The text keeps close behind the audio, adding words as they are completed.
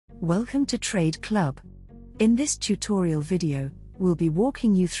Welcome to Trade Club. In this tutorial video, we'll be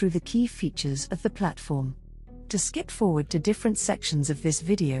walking you through the key features of the platform. To skip forward to different sections of this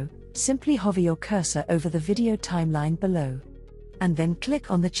video, simply hover your cursor over the video timeline below. And then click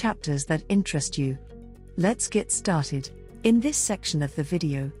on the chapters that interest you. Let's get started. In this section of the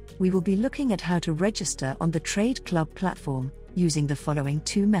video, we will be looking at how to register on the Trade Club platform, using the following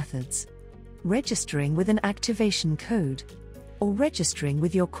two methods. Registering with an activation code, or registering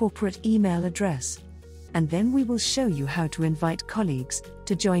with your corporate email address. And then we will show you how to invite colleagues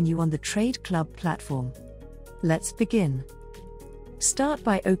to join you on the Trade Club platform. Let's begin. Start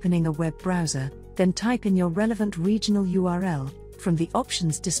by opening a web browser, then type in your relevant regional URL from the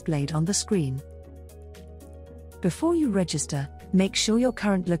options displayed on the screen. Before you register, make sure your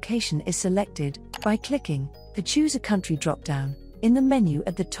current location is selected by clicking the Choose a Country drop-down in the menu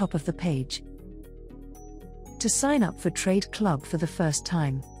at the top of the page. To sign up for Trade Club for the first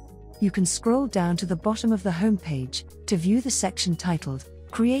time, you can scroll down to the bottom of the home page to view the section titled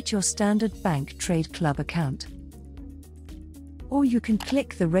Create Your Standard Bank Trade Club Account. Or you can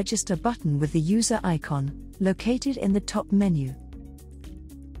click the Register button with the user icon located in the top menu.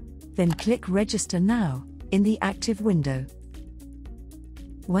 Then click Register Now in the active window.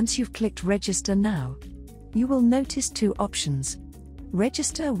 Once you've clicked Register Now, you will notice two options: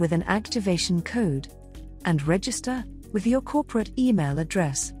 Register with an activation code and register with your corporate email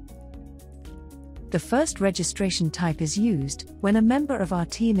address. The first registration type is used when a member of our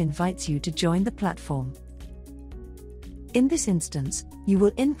team invites you to join the platform. In this instance, you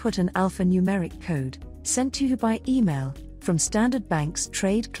will input an alphanumeric code sent to you by email from Standard Bank's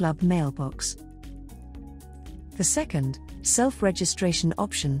Trade Club mailbox. The second, self-registration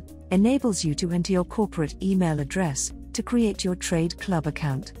option, enables you to enter your corporate email address to create your Trade Club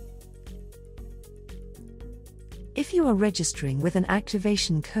account. If you are registering with an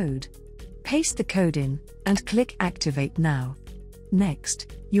activation code, paste the code in and click Activate Now.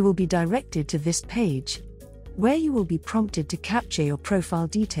 Next, you will be directed to this page, where you will be prompted to capture your profile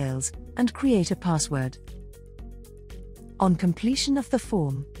details and create a password. On completion of the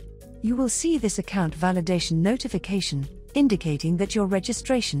form, you will see this account validation notification indicating that your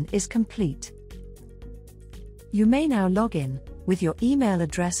registration is complete. You may now log in with your email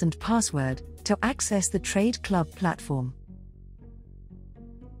address and password to access the Trade Club platform.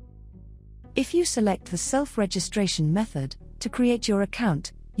 If you select the self-registration method to create your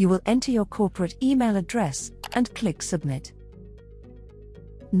account, you will enter your corporate email address and click Submit.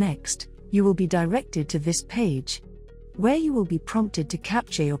 Next, you will be directed to this page, where you will be prompted to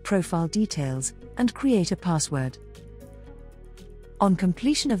capture your profile details and create a password. On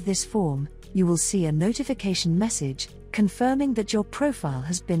completion of this form, you will see a notification message confirming that your profile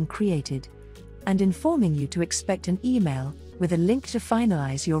has been created, and informing you to expect an email with a link to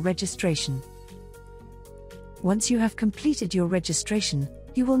finalize your registration. Once you have completed your registration,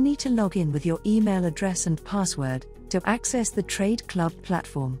 you will need to log in with your email address and password to access the Trade Club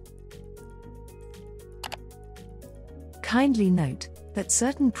platform. Kindly note that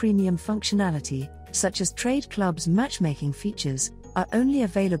certain premium functionality, such as Trade Club's matchmaking features, are only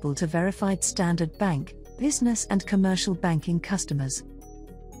available to verified Standard Bank, business and commercial banking customers.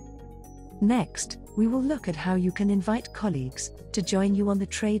 Next, we will look at how you can invite colleagues to join you on the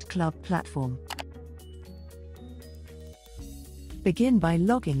Trade Club platform. Begin by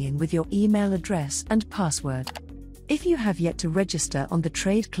logging in with your email address and password. If you have yet to register on the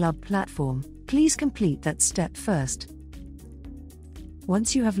Trade Club platform, please complete that step first.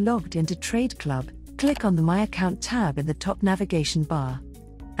 Once you have logged into Trade Club, click on the My Account tab in the top navigation bar,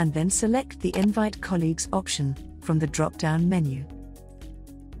 and then select the Invite Colleagues option from the drop-down menu.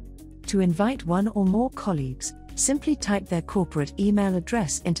 To invite one or more colleagues, simply type their corporate email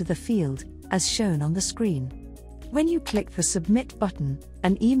address into the field, as shown on the screen. When you click the Submit button,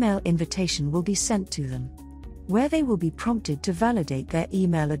 an email invitation will be sent to them, where they will be prompted to validate their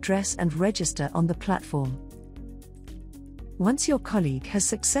email address and register on the platform. Once your colleague has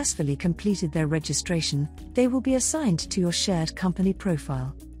successfully completed their registration, they will be assigned to your shared company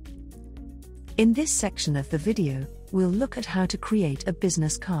profile. In this section of the video, we'll look at how to create a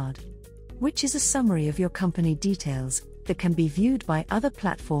business card, which is a summary of your company details that can be viewed by other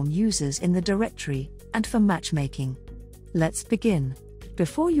platform users in the directory and for matchmaking. Let's begin.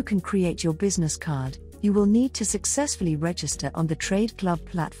 Before you can create your business card, you will need to successfully register on the Trade Club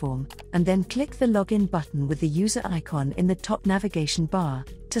platform, and then click the Login button with the user icon in the top navigation bar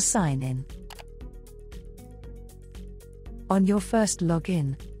to sign in. On your first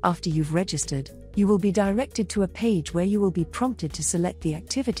login, after you've registered, you will be directed to a page where you will be prompted to select the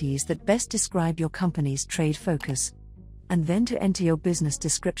activities that best describe your company's trade focus. and then to enter your business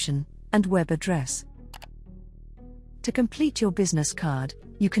description and web address. To complete your business card,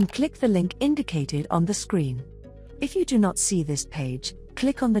 you can click the link indicated on the screen. If you do not see this page,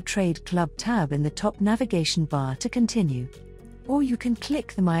 click on the Trade Club tab in the top navigation bar to continue. Or you can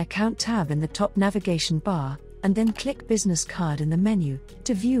click the My Account tab in the top navigation bar, and then click Business Card in the menu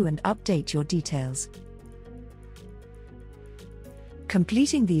to view and update your details.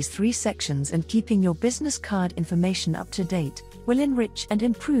 Completing these 3 sections and keeping your business card information up to date will enrich and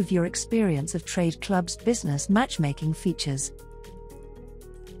improve your experience of Trade Club's business matchmaking features.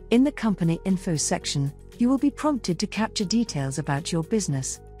 In the Company Info section, you will be prompted to capture details about your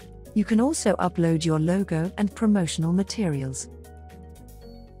business. You can also upload your logo and promotional materials.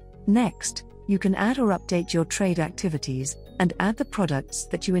 Next, you can add or update your trade activities and add the products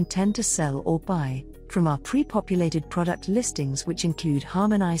that you intend to sell or buy from our pre-populated product listings, which include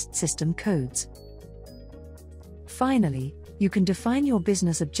harmonized system codes. Finally, you can define your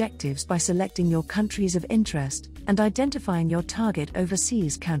business objectives by selecting your countries of interest and identifying your target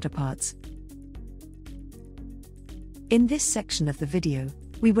overseas counterparts. In this section of the video,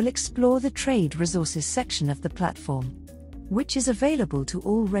 we will explore the Trade Resources section of the platform, which is available to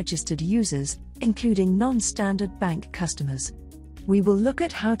all registered users, including non-standard bank customers. We will look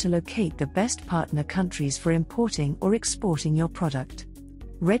at how to locate the best partner countries for importing or exporting your product,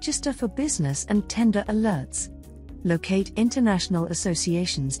 register for business and tender alerts, locate international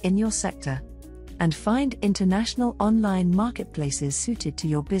associations in your sector, and find international online marketplaces suited to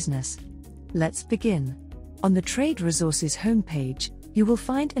your business. Let's begin. On the Trade Resources homepage, you will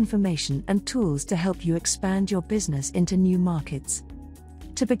find information and tools to help you expand your business into new markets.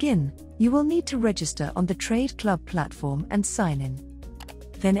 To begin, you will need to register on the Trade Club platform and sign in.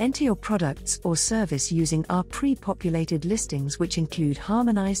 Then enter your products or service using our pre-populated listings, which include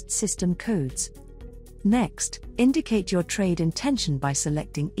harmonized system codes. Next, indicate your trade intention by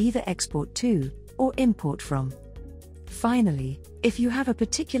selecting either export to or import from. Finally, if you have a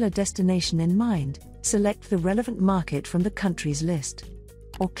particular destination in mind, select the relevant market from the countries list,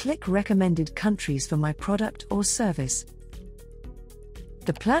 or click Recommended Countries for my product or service.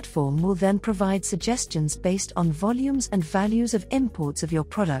 The platform will then provide suggestions based on volumes and values of imports of your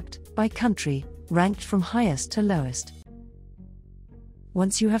product, by country, ranked from highest to lowest.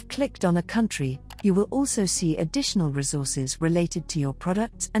 Once you have clicked on a country, you will also see additional resources related to your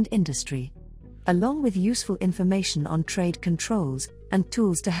products and industry, along with useful information on trade controls and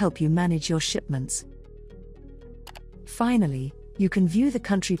tools to help you manage your shipments. Finally, you can view the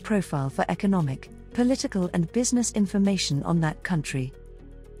country profile for economic, political and business information on that country.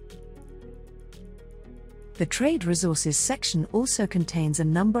 The Trade Resources section also contains a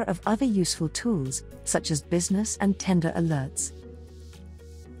number of other useful tools, such as business and tender alerts.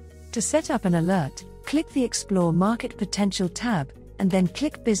 To set up an alert, click the Explore Market Potential tab, and then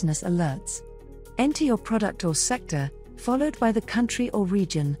click Business Alerts. Enter your product or sector, followed by the country or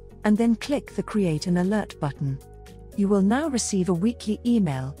region, and then click the Create an Alert button. You will now receive a weekly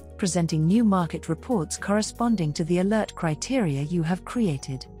email, presenting new market reports corresponding to the alert criteria you have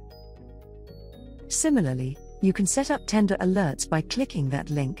created. Similarly, you can set up tender alerts by clicking that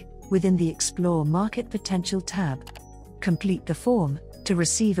link within the Explore Market Potential tab. Complete the form to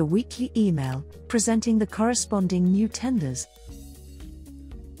receive a weekly email presenting the corresponding new tenders.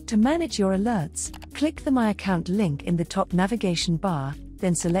 To manage your alerts, click the My Account link in the top navigation bar,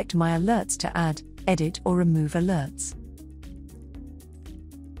 then select My Alerts to add, edit or remove alerts.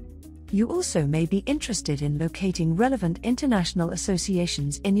 You also may be interested in locating relevant international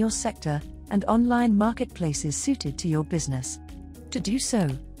associations in your sector and online marketplaces suited to your business. To do so,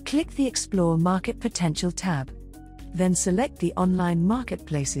 click the Explore Market Potential tab. Then select the Online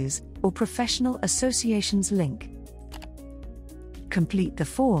Marketplaces or Professional Associations link. Complete the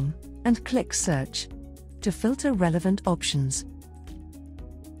form and click Search to filter relevant options.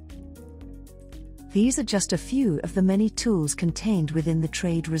 These are just a few of the many tools contained within the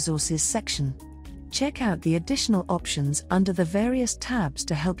Trade Resources section. Check out the additional options under the various tabs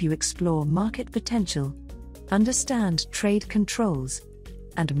to help you explore market potential, understand trade controls,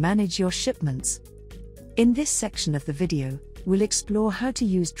 and manage your shipments. In this section of the video, we'll explore how to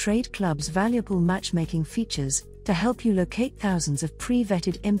use Trade Club's valuable matchmaking features to help you locate thousands of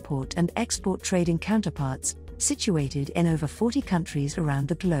pre-vetted import and export trading counterparts situated in over 40 countries around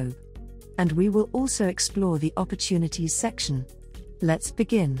the globe. And we will also explore the Opportunities section. Let's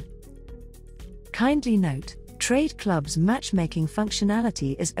begin. Kindly note, Trade Club's matchmaking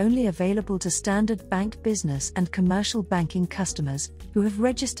functionality is only available to standard bank business and commercial banking customers who have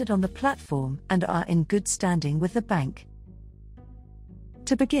registered on the platform and are in good standing with the bank.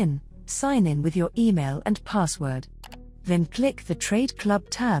 To begin, sign in with your email and password. Then click the Trade Club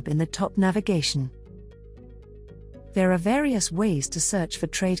tab in the top navigation. There are various ways to search for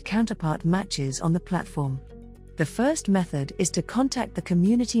trade counterpart matches on the platform. The first method is to contact the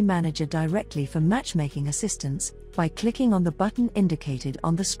community manager directly for matchmaking assistance by clicking on the button indicated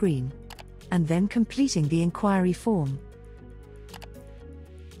on the screen, and then completing the inquiry form.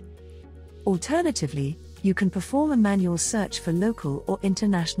 Alternatively, you can perform a manual search for local or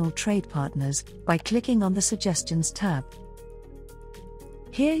international trade partners by clicking on the Suggestions tab.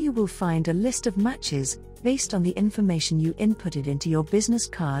 Here you will find a list of matches based on the information you inputted into your business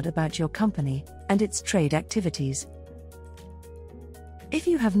card about your company and its trade activities. If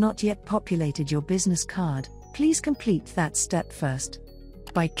you have not yet populated your business card, please complete that step first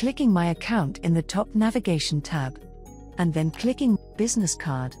by clicking My Account in the top navigation tab, and then clicking Business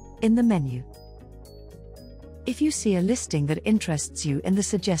Card in the menu. If you see a listing that interests you in the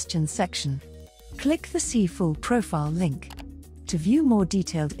Suggestions section, click the See Full Profile link to view more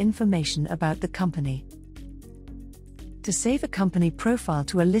detailed information about the company. To save a company profile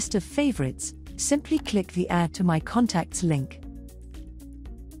to a list of favorites, simply click the Add to My Contacts link.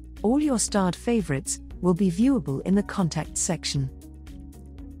 All your starred favorites will be viewable in the Contacts section.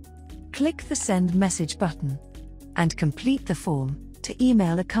 Click the Send Message button and complete the form to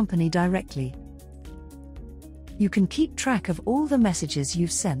email a company directly. You can keep track of all the messages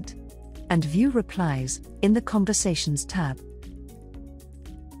you've sent and view replies in the Conversations tab.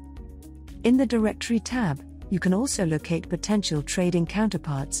 In the Directory tab, you can also locate potential trading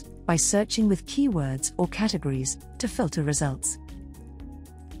counterparts by searching with keywords or categories to filter results.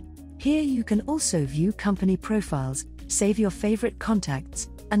 Here you can also view company profiles, save your favorite contacts,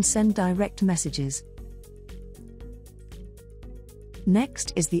 and send direct messages.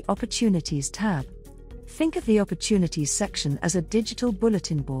 Next is the Opportunities tab. Think of the Opportunities section as a digital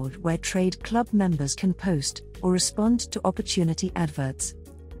bulletin board where trade club members can post or respond to opportunity adverts.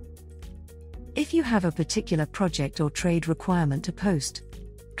 If you have a particular project or trade requirement to post,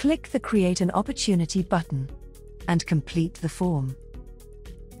 click the Create an Opportunity button and complete the form.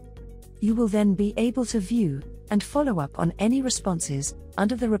 You will then be able to view and follow up on any responses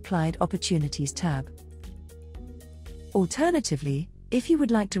under the Replied Opportunities tab. Alternatively, if you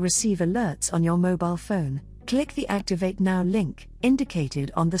would like to receive alerts on your mobile phone, click the Activate Now link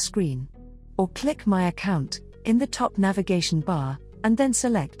indicated on the screen, or click My Account in the top navigation bar and then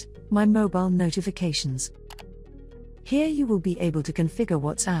select My Mobile Notifications. Here you will be able to configure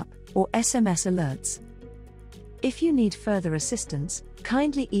WhatsApp or SMS alerts. If you need further assistance,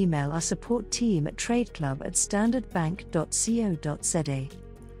 kindly email our support team at tradeclub@standardbank.co.za.